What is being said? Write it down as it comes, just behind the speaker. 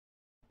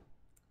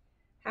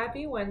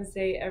Happy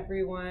Wednesday,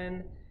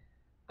 everyone.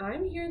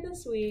 I'm here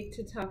this week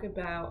to talk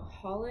about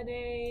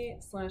holiday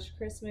slash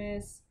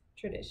Christmas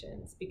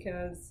traditions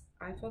because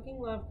I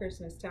fucking love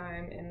Christmas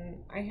time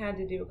and I had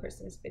to do a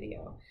Christmas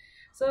video.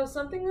 So,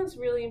 something that's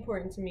really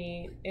important to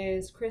me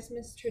is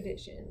Christmas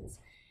traditions.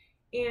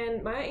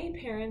 And my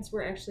parents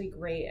were actually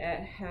great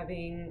at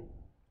having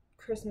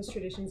Christmas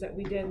traditions that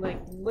we did like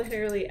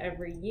literally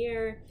every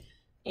year.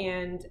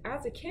 And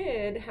as a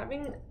kid,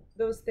 having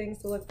those things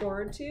to look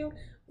forward to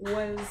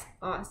was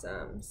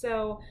awesome.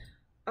 So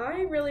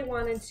I really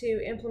wanted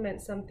to implement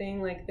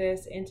something like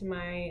this into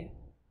my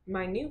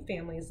new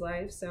family's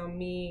life, so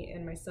me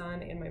and my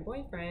son and my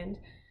boyfriend,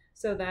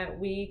 so that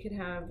we could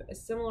have a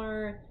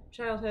similar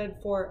childhood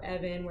for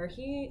Evan where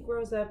he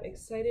grows up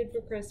excited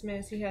for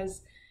Christmas. He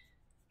has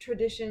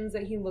traditions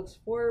that he looks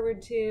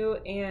forward to,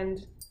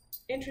 and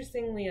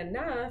interestingly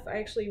enough, I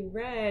actually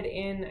read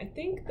in, I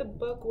think the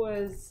book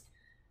was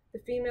The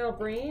Female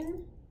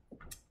Brain,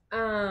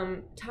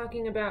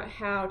 talking about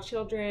how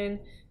children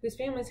whose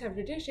families have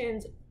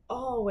traditions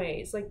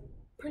always, like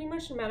pretty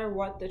much no matter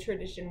what the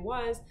tradition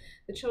was,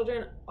 the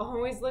children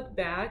always look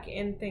back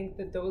and think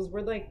that those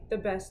were like the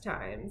best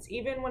times,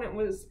 even when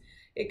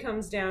it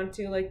comes down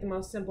to like the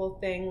most simple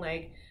thing,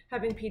 like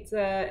having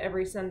pizza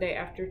every Sunday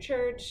after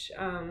church,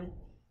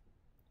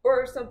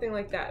 or something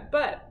like that.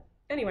 But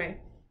anyway,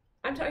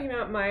 I'm talking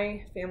about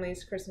my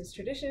family's Christmas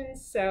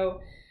traditions. So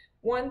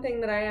one thing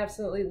that I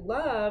absolutely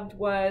loved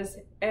was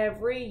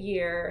every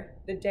year,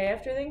 the day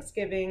after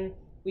Thanksgiving,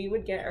 we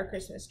would get our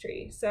Christmas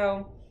tree.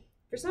 So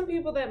for some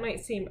people that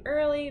might seem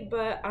early,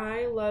 but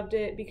I loved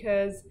it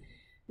because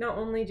not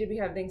only did we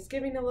have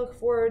Thanksgiving to look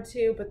forward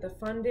to, but the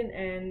fun didn't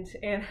end.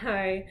 And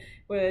I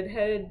would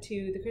head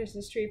to the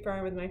Christmas tree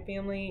farm with my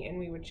family and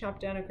we would chop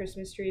down a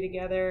Christmas tree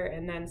together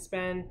and then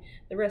spend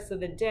the rest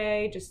of the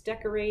day just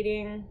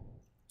decorating.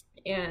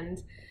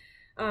 And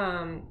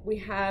we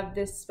have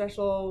this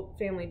special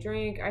family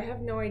drink. I have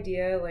no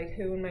idea like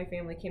who in my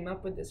family came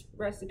up with this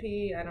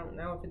recipe. I don't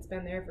know if it's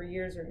been there for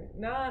years or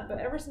not, but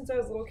ever since I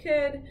was a little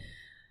kid,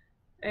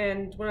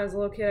 and when I was a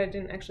little kid, I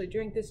didn't actually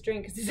drink this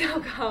drink because it's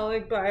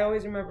alcoholic, but I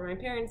always remember my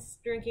parents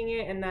drinking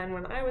it, and then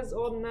when I was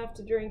old enough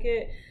to drink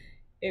it,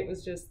 it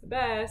was just the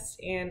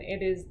best, and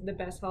it is the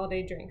best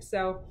holiday drink.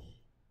 So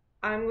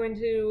I'm going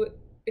to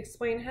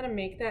explain how to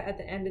make that at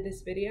the end of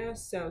this video,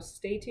 so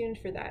stay tuned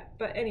for that.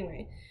 But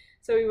anyway,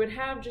 so we would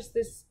have just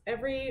this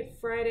every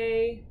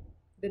Friday,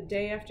 the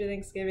day after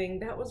Thanksgiving.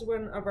 That was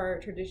one of our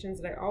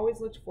traditions that I always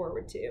looked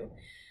forward to.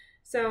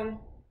 So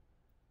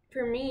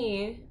for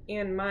me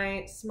and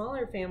my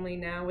smaller family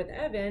now with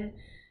Evan,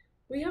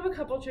 we have a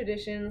couple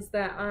traditions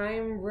that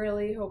I'm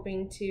really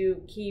hoping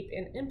to keep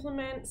and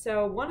implement.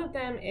 So one of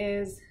them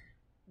is,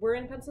 we're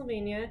in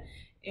Pennsylvania,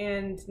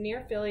 and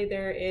near Philly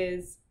there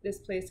is this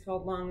place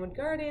called Longwood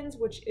Gardens,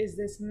 which is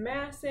this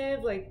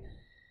massive, like,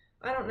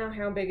 I don't know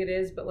how big it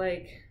is, but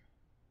like,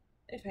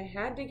 if I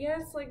had to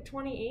guess, like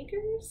 20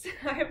 acres?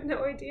 I have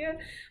no idea.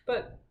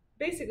 But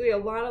basically a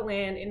lot of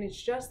land, and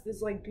it's just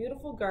this like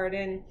beautiful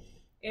garden.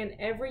 And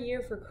every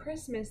year for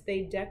Christmas,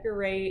 they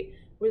decorate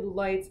with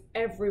lights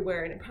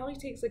everywhere. And it probably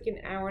takes like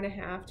an hour and a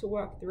half to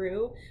walk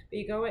through. But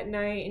you go at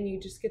night and you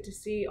just get to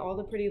see all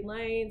the pretty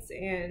lights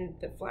and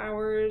the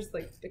flowers,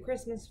 like the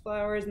Christmas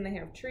flowers. And they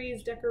have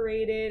trees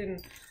decorated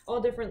and all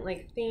different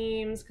like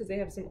themes because they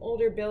have some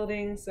older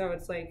buildings. So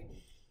it's like,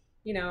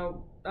 you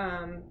know,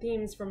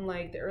 themes from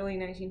like the early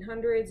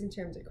 1900s in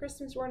terms of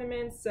Christmas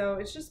ornaments. So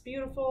it's just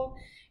beautiful.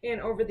 And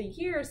over the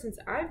years since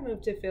I've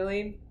moved to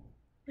Philly,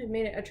 I've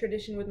made it a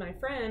tradition with my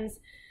friends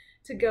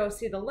to go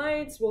see the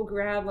lights. We'll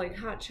grab like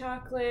hot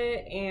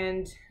chocolate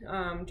and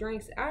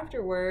drinks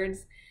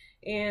afterwards.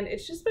 And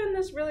it's just been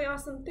this really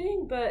awesome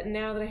thing. But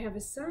now that I have a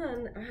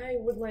son, I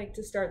would like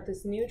to start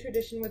this new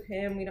tradition with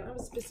him. We don't have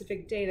a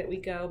specific day that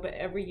we go, but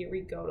every year we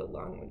go to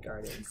Longwood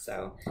Gardens.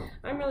 So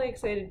I'm really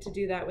excited to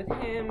do that with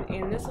him.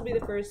 And this will be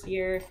the first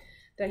year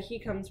that he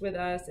comes with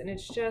us. And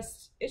it's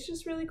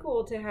just really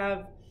cool to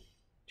have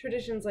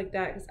traditions like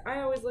that because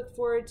I always look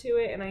forward to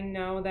it, and I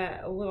know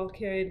that a little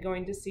kid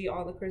going to see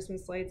all the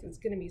Christmas lights is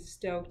going to be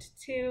stoked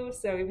too.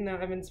 So even though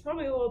Evan's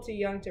probably a little too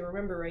young to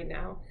remember right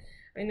now,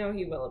 I know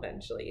he will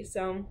eventually.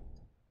 So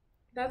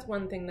that's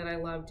one thing that I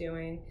love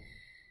doing.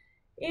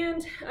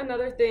 And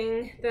another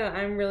thing that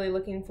I'm really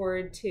looking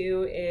forward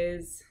to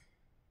is,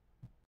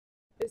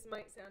 this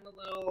might sound a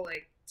little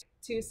like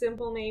too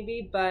simple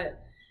maybe,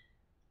 but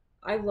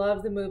I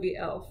love the movie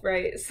Elf,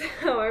 right?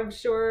 So I'm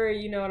sure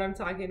you know what I'm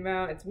talking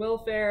about. It's Will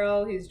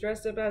Ferrell. He's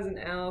dressed up as an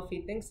elf.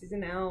 He thinks he's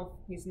an elf.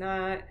 He's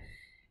not.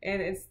 And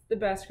it's the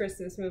best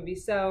Christmas movie.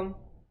 So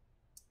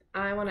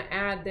I want to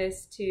add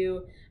this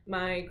to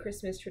my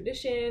Christmas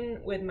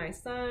tradition with my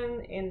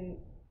son, and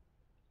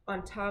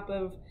on top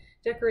of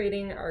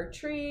decorating our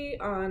tree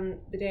on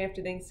the day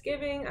after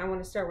Thanksgiving, I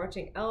want to start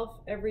watching Elf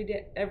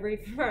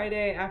every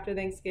Friday after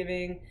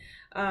Thanksgiving,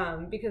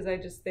 because I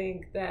just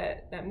think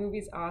that that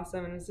movie's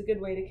awesome and it's a good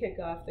way to kick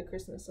off the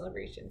Christmas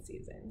celebration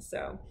season.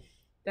 So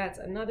that's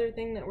another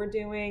thing that we're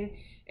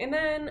doing. And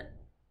then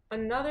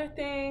another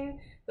thing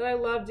that I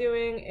love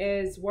doing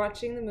is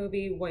watching the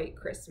movie White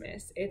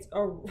Christmas. It's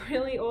a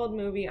really old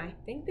movie. I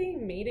think they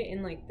made it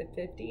in like the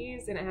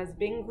 50s, and it has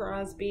Bing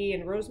Crosby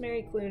and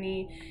Rosemary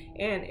Clooney,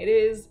 and it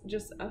is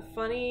just a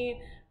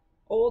funny,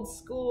 old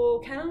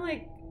school, kind of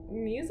like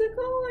musical,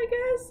 I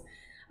guess.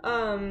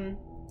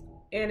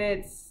 And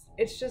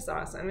it's just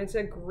awesome. It's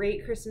a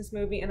great Christmas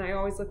movie, and I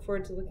always look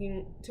forward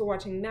to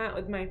watching that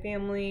with my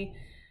family.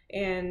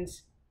 And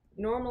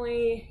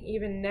normally,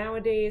 even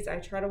nowadays, I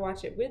try to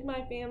watch it with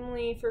my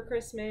family for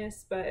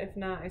Christmas, but if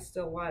not, I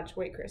still watch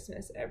White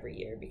Christmas every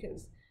year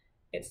because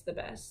it's the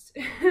best.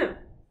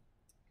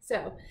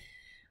 So,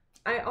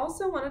 I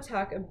also want to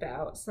talk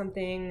about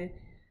something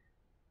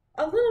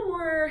a little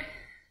more,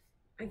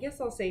 I guess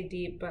I'll say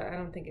deep, but I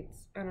don't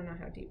know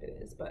how deep it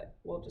is, but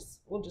we'll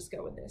just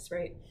go with this,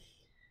 right?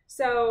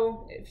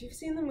 So, if you've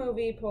seen the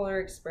movie Polar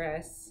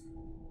Express,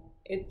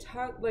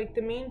 like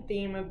the main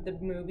theme of the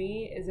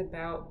movie is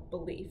about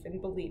belief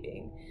and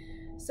believing.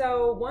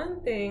 So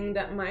one thing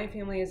that my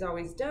family has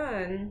always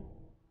done,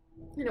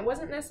 and it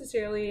wasn't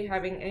necessarily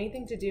having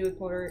anything to do with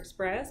Polar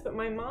Express, but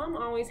my mom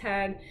always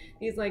had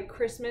these like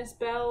Christmas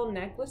bell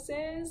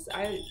necklaces.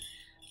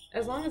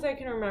 As long as I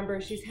can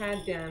remember, she's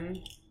had them.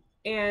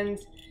 And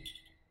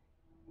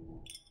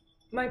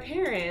my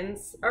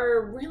parents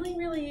are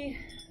really,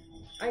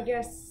 I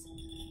guess,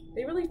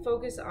 they really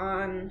focus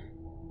on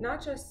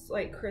not just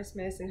like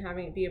Christmas and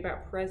having it be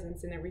about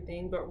presents and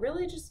everything, but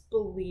really just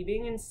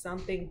believing in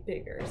something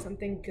bigger,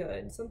 something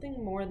good,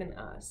 something more than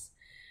us,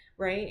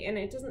 right? And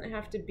it doesn't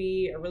have to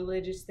be a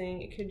religious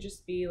thing. It could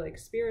just be like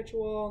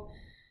spiritual.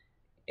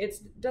 It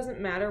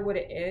doesn't matter what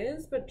it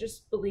is, but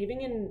just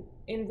believing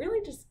in really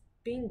just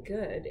being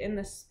good in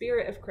the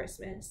spirit of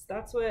Christmas.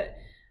 That's what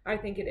I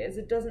think it is.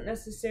 It doesn't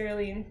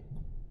necessarily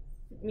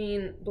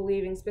mean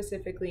believing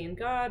specifically in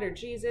God or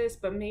Jesus,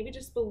 but maybe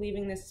just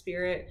believing the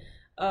spirit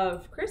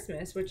of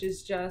Christmas, which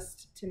is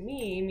just, to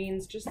me,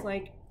 means just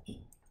like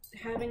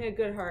having a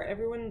good heart,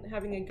 everyone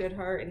having a good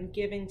heart and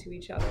giving to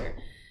each other,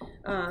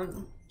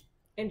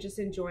 and just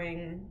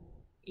enjoying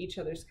each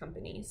other's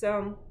company.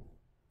 So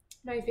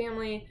my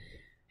family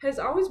has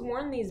always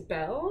worn these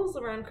bells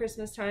around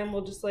Christmas time.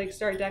 We'll just like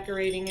start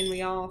decorating and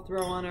we all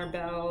throw on our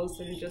bells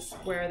and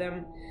just wear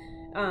them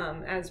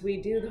as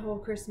we do the whole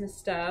Christmas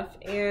stuff.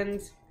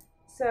 And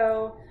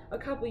so a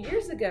couple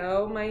years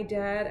ago, my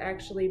dad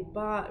actually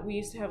we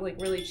used to have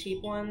like really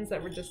cheap ones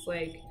that were just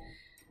like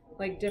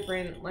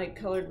different like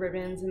colored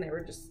ribbons, and they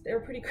were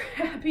pretty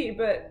crappy,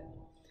 but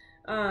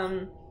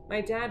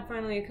my dad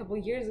finally a couple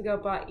years ago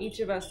bought each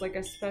of us like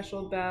a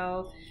special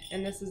bell,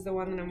 and this is the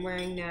one that I'm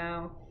wearing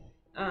now.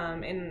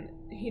 And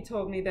he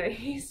told me that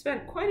he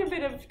spent quite a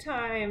bit of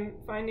time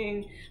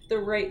finding the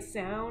right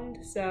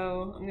sound,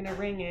 so I'm gonna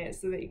ring it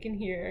so that you can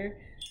hear.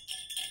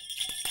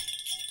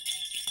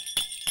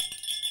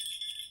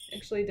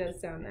 Actually does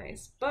sound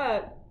nice.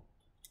 But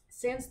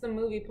since the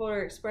movie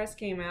Polar Express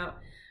came out,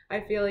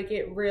 I feel like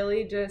it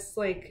really just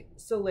like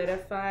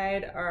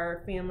solidified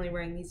our family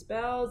wearing these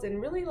bells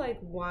and really like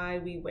why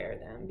we wear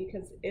them,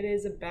 because it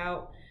is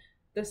about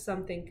the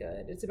something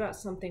good. It's about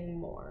something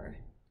more.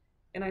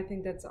 And I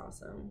think that's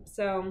awesome.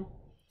 So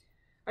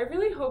I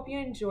really hope you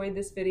enjoyed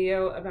this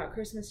video about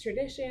Christmas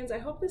traditions. I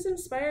hope this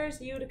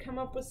inspires you to come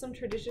up with some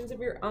traditions of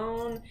your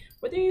own,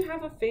 whether you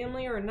have a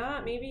family or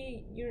not.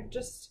 Maybe you're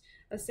just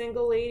a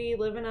single lady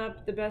living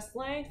up the best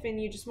life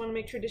and you just want to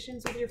make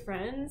traditions with your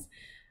friends.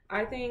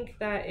 I think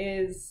that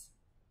is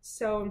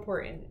so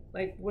important,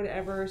 like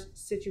whatever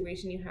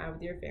situation you have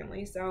with your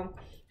family. So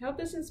I hope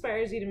this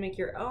inspires you to make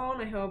your own.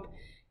 I hope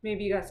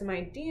maybe you got some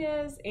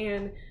ideas,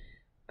 and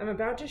I'm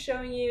about to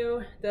show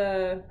you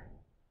the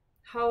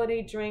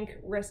holiday drink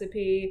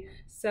recipe,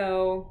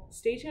 so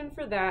stay tuned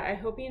for that. I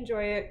hope you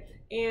enjoy it,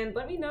 and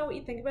let me know what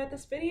you think about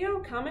this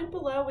video. Comment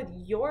below with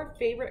your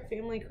favorite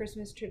family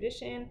Christmas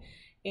tradition,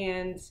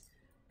 and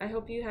I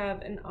hope you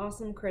have an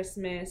awesome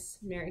Christmas.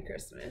 Merry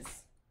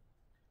Christmas.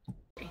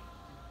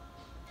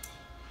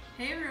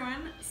 Hey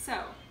everyone, so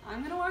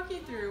I'm gonna walk you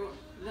through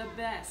the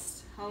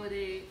best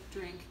holiday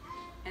drink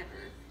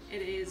ever.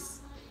 It is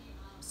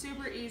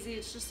super easy.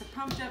 It's just a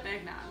pumped up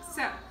eggnog.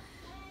 So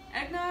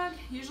eggnog,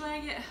 usually I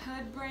get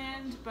Hood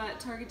brand, but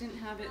Target didn't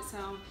have it,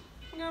 so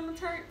I'm going with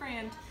Target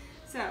brand.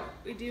 So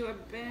we do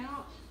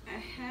about a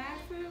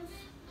half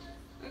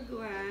of a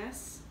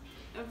glass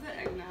of the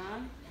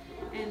eggnog,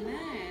 and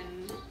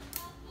then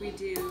we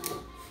do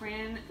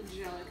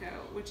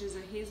Frangelico, which is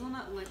a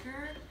hazelnut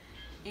liquor,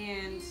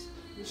 and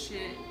the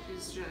shit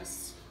is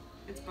just,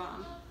 it's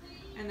bomb.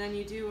 And then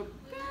you do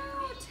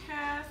about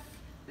half,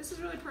 this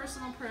is really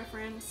personal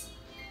preference,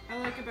 I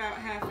like about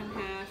half and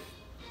half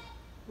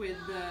with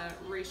the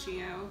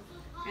ratio.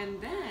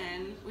 And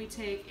then we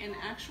take an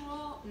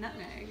actual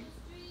nutmeg,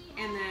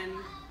 and then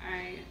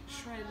I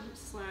shred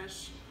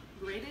 /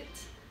 grate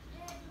it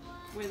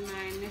with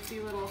my nifty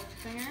little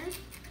finger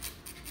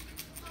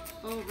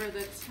over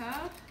the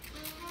top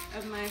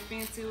of my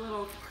fancy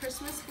little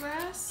Christmas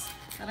glass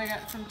that I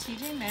got from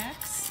TJ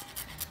Maxx,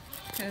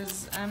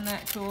 because I'm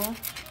that cool.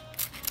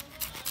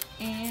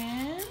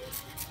 And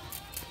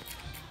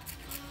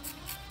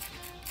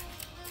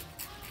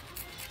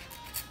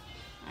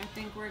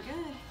think we're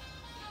good.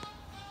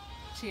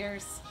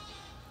 Cheers.